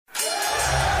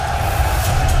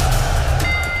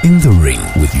In the Ring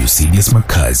with Eusebius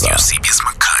Makaiza.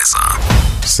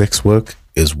 Sex work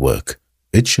is work.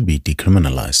 It should be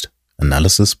decriminalized.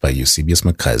 Analysis by Eusebius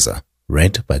Makaiza.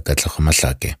 Read by Katlego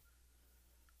Mahlake.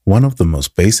 One of the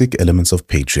most basic elements of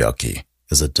patriarchy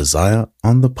is a desire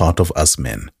on the part of us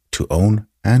men to own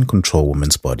and control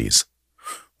women's bodies.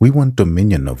 We want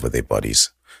dominion over their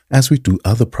bodies, as we do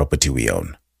other property we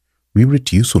own. We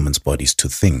reduce women's bodies to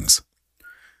things.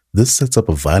 This sets up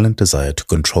a violent desire to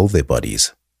control their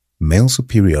bodies. Male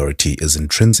superiority is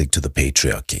intrinsic to the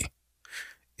patriarchy.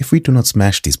 If we do not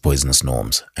smash these poisonous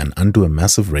norms and undo a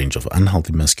massive range of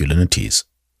unhealthy masculinities,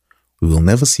 we will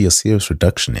never see a serious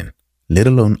reduction in, let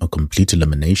alone a complete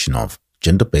elimination of,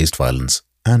 gender-based violence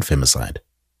and femicide.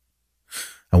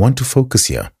 I want to focus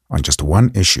here on just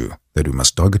one issue that we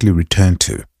must doggedly return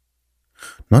to.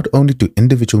 Not only do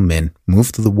individual men move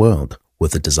through the world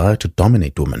with a desire to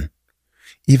dominate women,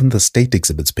 even the state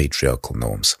exhibits patriarchal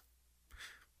norms.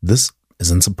 This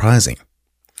isn't surprising.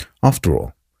 After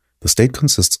all, the state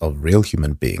consists of real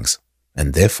human beings,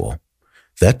 and therefore,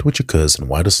 that which occurs in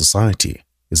wider society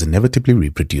is inevitably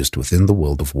reproduced within the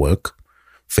world of work,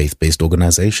 faith-based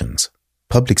organizations,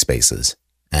 public spaces,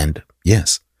 and,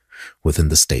 yes, within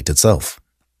the state itself.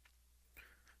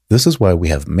 This is why we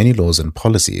have many laws and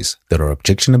policies that are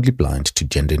objectionably blind to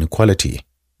gender inequality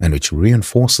and which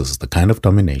reinforces the kind of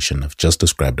domination I've just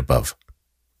described above.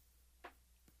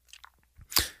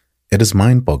 It is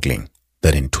mind-boggling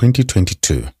that in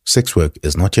 2022, sex work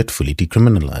is not yet fully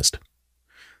decriminalized.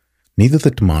 Neither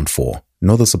the demand for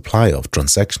nor the supply of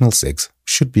transactional sex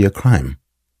should be a crime.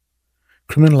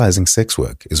 Criminalizing sex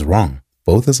work is wrong,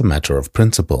 both as a matter of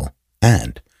principle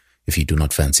and, if you do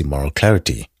not fancy moral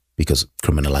clarity, because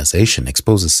criminalization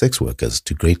exposes sex workers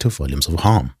to greater volumes of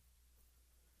harm.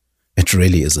 It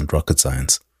really isn't rocket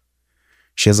science.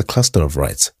 She has a cluster of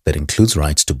rights that includes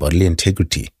rights to bodily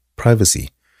integrity,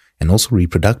 privacy, and also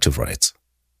reproductive rights.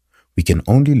 We can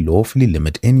only lawfully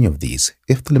limit any of these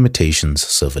if the limitations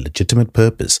serve a legitimate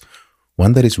purpose,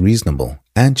 one that is reasonable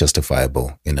and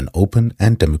justifiable in an open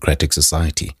and democratic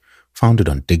society founded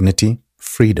on dignity,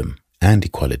 freedom, and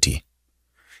equality.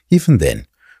 Even then,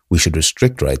 we should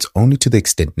restrict rights only to the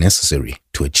extent necessary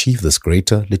to achieve this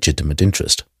greater legitimate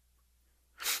interest.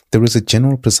 There is a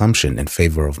general presumption in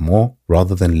favor of more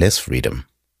rather than less freedom,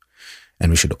 and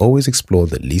we should always explore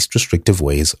the least restrictive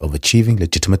ways of achieving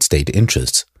legitimate state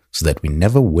interests so that we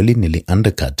never willy-nilly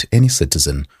undercut any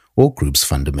citizen or group's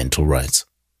fundamental rights.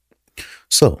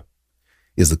 So,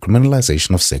 is the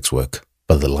criminalization of sex work,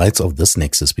 by the lights of this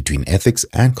nexus between ethics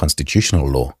and constitutional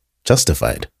law,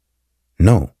 justified?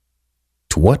 No.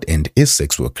 To what end is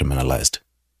sex work criminalized?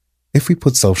 If we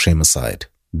put self-shame aside,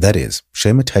 that is,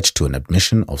 shame attached to an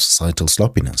admission of societal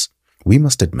sloppiness, we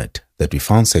must admit that we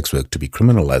found sex work to be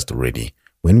criminalized already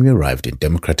when we arrived in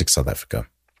democratic South Africa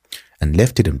and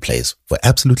left it in place for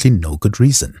absolutely no good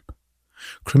reason.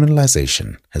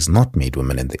 Criminalization has not made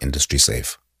women in the industry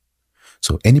safe.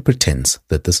 So any pretense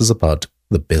that this is about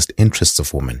the best interests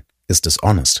of women is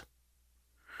dishonest.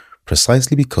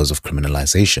 Precisely because of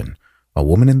criminalization, are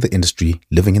women in the industry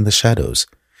living in the shadows,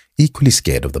 equally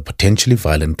scared of the potentially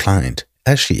violent client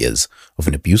as she is of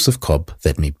an abusive cop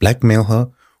that may blackmail her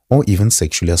or even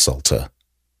sexually assault her.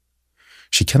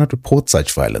 She cannot report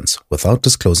such violence without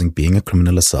disclosing being a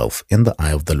criminal herself in the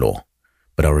eye of the law,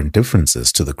 but our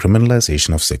indifferences to the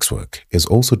criminalization of sex work is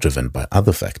also driven by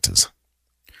other factors.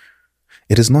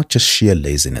 It is not just sheer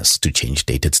laziness to change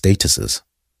dated statuses.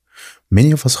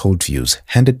 Many of us hold views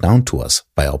handed down to us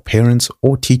by our parents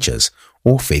or teachers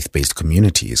or faith-based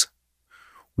communities.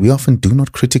 We often do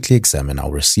not critically examine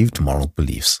our received moral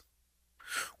beliefs.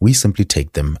 We simply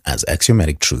take them as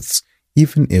axiomatic truths,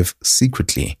 even if,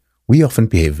 secretly, we often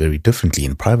behave very differently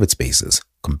in private spaces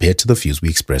compared to the views we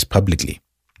express publicly.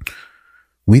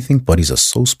 We think bodies are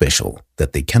so special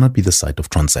that they cannot be the site of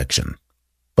transaction.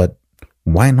 But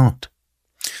why not?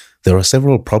 There are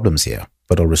several problems here,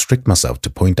 but I'll restrict myself to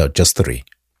point out just three.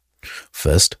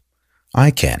 First,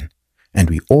 I can, and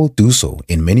we all do so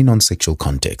in many non-sexual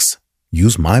contexts,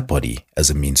 use my body as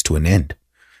a means to an end,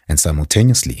 and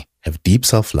simultaneously have deep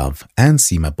self-love and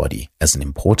see my body as an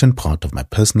important part of my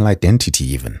personal identity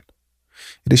even.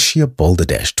 It is sheer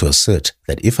balderdash to assert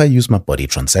that if I use my body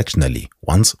transactionally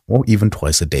once or even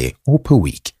twice a day or per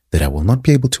week, that I will not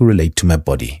be able to relate to my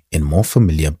body in more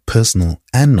familiar, personal,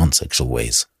 and non-sexual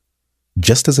ways.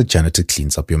 Just as a janitor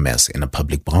cleans up your mess in a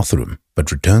public bathroom,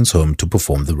 but returns home to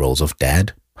perform the roles of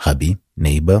dad, hubby,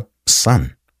 neighbor,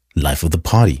 son, life of the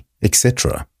party,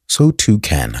 etc., so too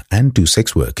can and do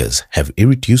sex workers have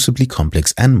irreducibly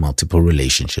complex and multiple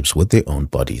relationships with their own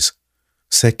bodies.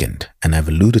 Second, and I've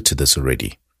alluded to this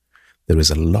already, There is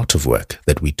a lot of work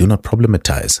that we do not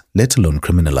problematize, let alone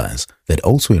criminalize, that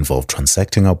also involve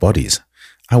transacting our bodies.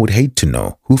 I would hate to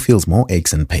know who feels more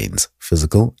aches and pains,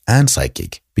 physical and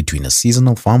psychic, between a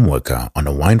seasonal farm worker on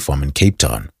a wine farm in Cape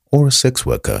Town or a sex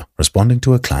worker responding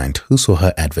to a client who saw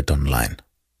her advert online.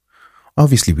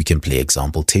 Obviously, we can play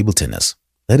example table tennis.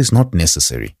 That is not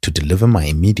necessary to deliver my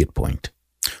immediate point.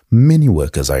 Many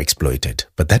workers are exploited,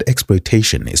 but that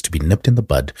exploitation is to be nipped in the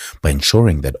bud by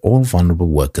ensuring that all vulnerable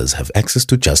workers have access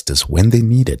to justice when they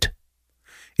need it.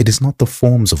 It is not the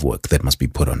forms of work that must be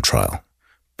put on trial.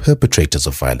 Perpetrators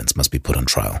of violence must be put on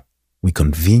trial. We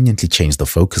conveniently change the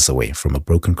focus away from a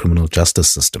broken criminal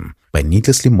justice system by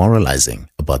needlessly moralizing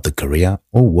about the career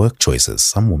or work choices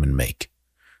some women make.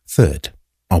 Third,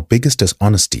 our biggest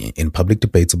dishonesty in public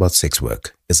debates about sex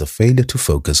work is a failure to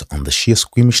focus on the sheer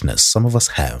squeamishness some of us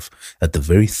have at the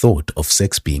very thought of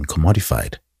sex being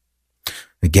commodified.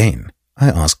 Again, I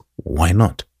ask, why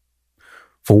not?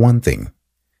 For one thing,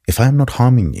 if I am not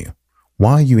harming you,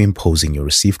 why are you imposing your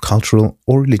received cultural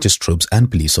or religious tropes and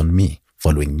beliefs on me,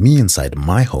 following me inside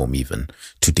my home even,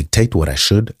 to dictate what I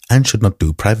should and should not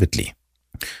do privately?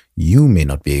 You may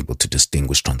not be able to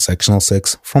distinguish transactional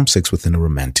sex from sex within a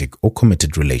romantic or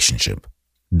committed relationship.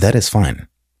 That is fine.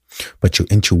 But your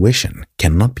intuition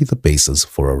cannot be the basis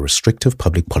for a restrictive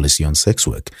public policy on sex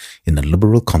work in a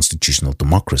liberal constitutional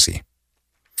democracy.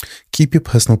 Keep your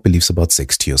personal beliefs about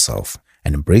sex to yourself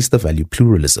and embrace the value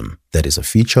pluralism that is a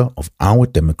feature of our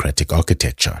democratic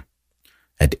architecture.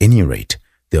 At any rate,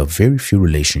 there are very few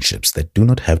relationships that do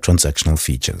not have transactional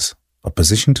features.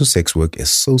 Opposition to sex work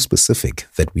is so specific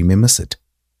that we may miss it.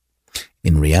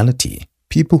 In reality,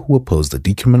 people who oppose the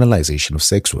decriminalization of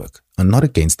sex work are not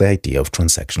against the idea of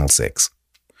transactional sex.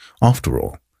 After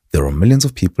all, there are millions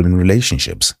of people in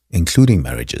relationships, including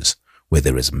marriages, where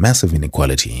there is massive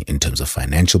inequality in terms of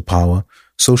financial power,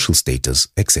 social status,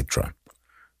 etc.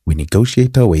 We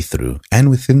negotiate our way through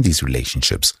and within these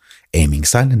relationships, aiming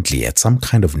silently at some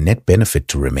kind of net benefit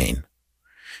to remain.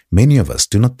 Many of us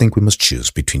do not think we must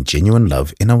choose between genuine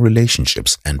love in our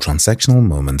relationships and transactional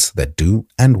moments that do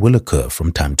and will occur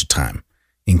from time to time,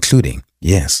 including,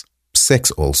 yes,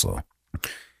 sex also.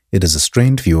 It is a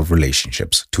strained view of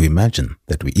relationships to imagine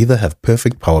that we either have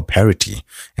perfect power parity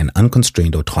and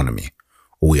unconstrained autonomy,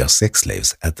 or we are sex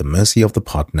slaves at the mercy of the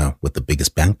partner with the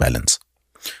biggest bank balance.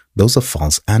 Those are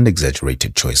false and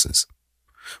exaggerated choices.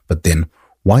 But then,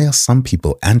 why are some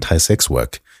people anti-sex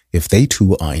work if they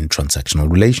too are in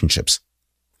transactional relationships?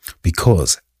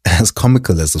 Because, as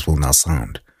comical as this will now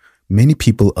sound, many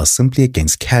people are simply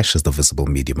against cash as the visible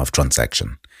medium of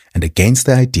transaction and against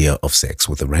the idea of sex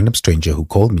with a random stranger who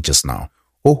called me just now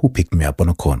or who picked me up on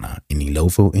a corner in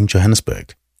Ilovo in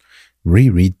Johannesburg.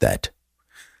 Reread that.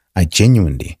 I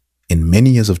genuinely, in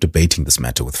many years of debating this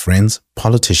matter with friends,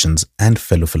 politicians, and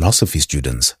fellow philosophy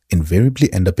students,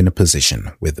 invariably end up in a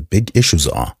position where the big issues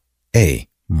are A.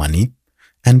 Money,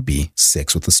 and B.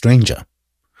 Sex with a stranger.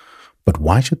 But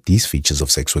why should these features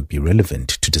of sex work be relevant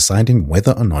to deciding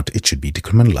whether or not it should be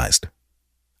decriminalized?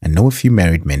 I know a few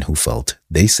married men who felt,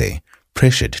 they say,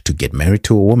 pressured to get married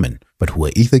to a woman, but who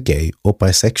were either gay or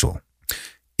bisexual.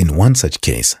 In one such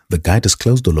case, the guy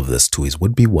disclosed all of this to his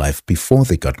would-be wife before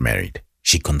they got married.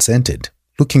 She consented,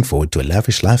 looking forward to a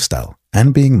lavish lifestyle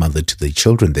and being mother to the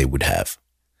children they would have.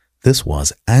 This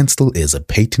was and still is a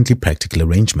patently practical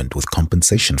arrangement with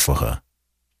compensation for her.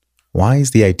 Why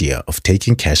is the idea of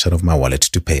taking cash out of my wallet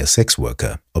to pay a sex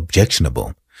worker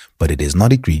objectionable, but it is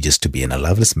not egregious to be in a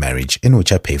loveless marriage in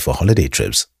which I pay for holiday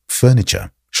trips,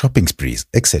 furniture, shopping sprees,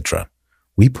 etc.?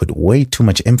 We put way too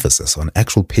much emphasis on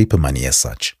actual paper money as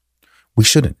such. We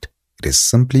shouldn't. It is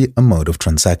simply a mode of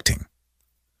transacting.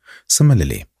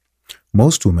 Similarly,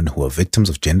 most women who are victims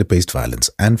of gender-based violence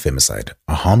and femicide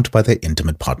are harmed by their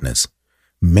intimate partners.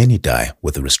 Many die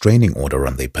with a restraining order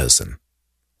on their person.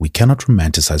 We cannot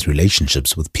romanticize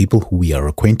relationships with people who we are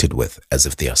acquainted with as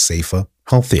if they are safer,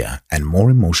 healthier, and more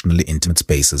emotionally intimate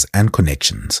spaces and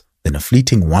connections than a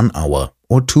fleeting 1 hour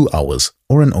or 2 hours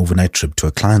or an overnight trip to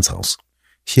a client's house.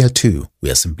 Here too, we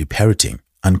are simply parroting,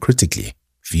 uncritically,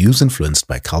 views influenced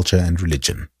by culture and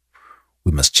religion.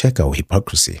 We must check our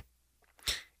hypocrisy.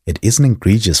 It isn't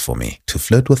egregious for me to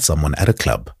flirt with someone at a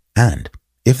club and,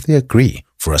 if they agree,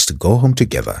 for us to go home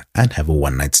together and have a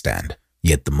one-night stand.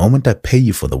 Yet the moment I pay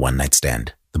you for the one-night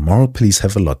stand, the moral police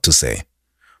have a lot to say.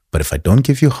 But if I don't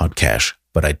give you hard cash,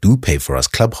 but I do pay for us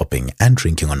club hopping and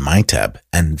drinking on my tab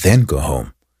and then go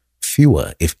home,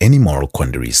 fewer, if any, moral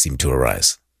quandaries seem to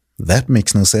arise. That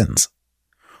makes no sense.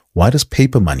 Why does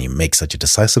paper money make such a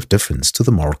decisive difference to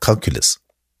the moral calculus?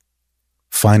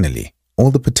 Finally,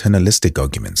 all the paternalistic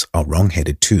arguments are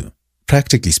wrong-headed too.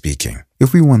 Practically speaking,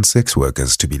 if we want sex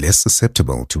workers to be less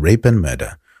susceptible to rape and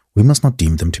murder, we must not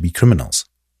deem them to be criminals.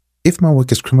 If my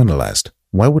work is criminalized,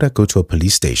 why would I go to a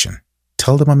police station,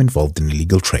 tell them I'm involved in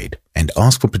illegal trade, and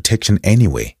ask for protection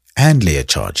anyway, and lay a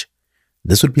charge?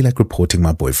 This would be like reporting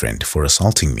my boyfriend for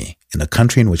assaulting me in a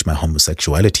country in which my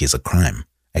homosexuality is a crime.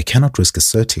 I cannot risk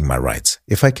asserting my rights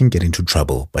if I can get into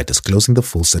trouble by disclosing the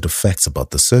full set of facts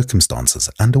about the circumstances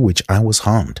under which I was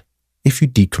harmed. If you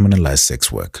decriminalize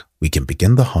sex work, we can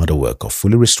begin the harder work of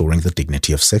fully restoring the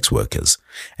dignity of sex workers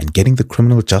and getting the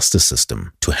criminal justice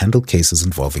system to handle cases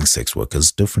involving sex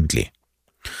workers differently.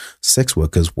 Sex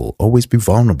workers will always be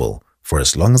vulnerable for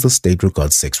as long as the state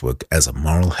regards sex work as a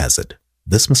moral hazard.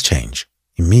 This must change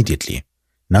immediately.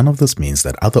 None of this means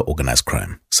that other organized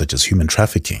crime, such as human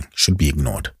trafficking, should be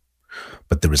ignored.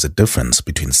 But there is a difference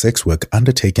between sex work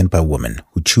undertaken by women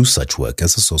who choose such work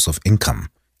as a source of income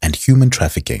and human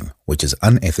trafficking, which is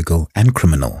unethical and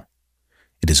criminal.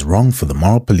 It is wrong for the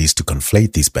moral police to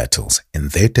conflate these battles in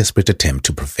their desperate attempt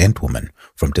to prevent women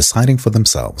from deciding for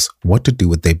themselves what to do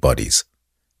with their bodies.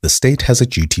 The state has a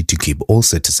duty to keep all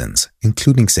citizens,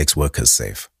 including sex workers,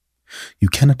 safe. You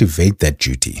cannot evade that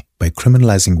duty by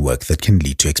criminalizing work that can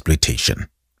lead to exploitation.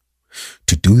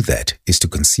 To do that is to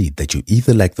concede that you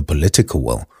either lack the political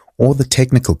will or the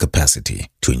technical capacity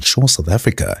to ensure South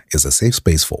Africa is a safe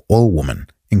space for all women,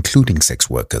 including sex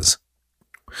workers.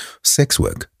 Sex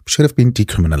work should have been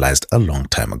decriminalized a long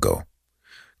time ago.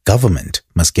 Government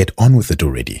must get on with it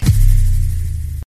already.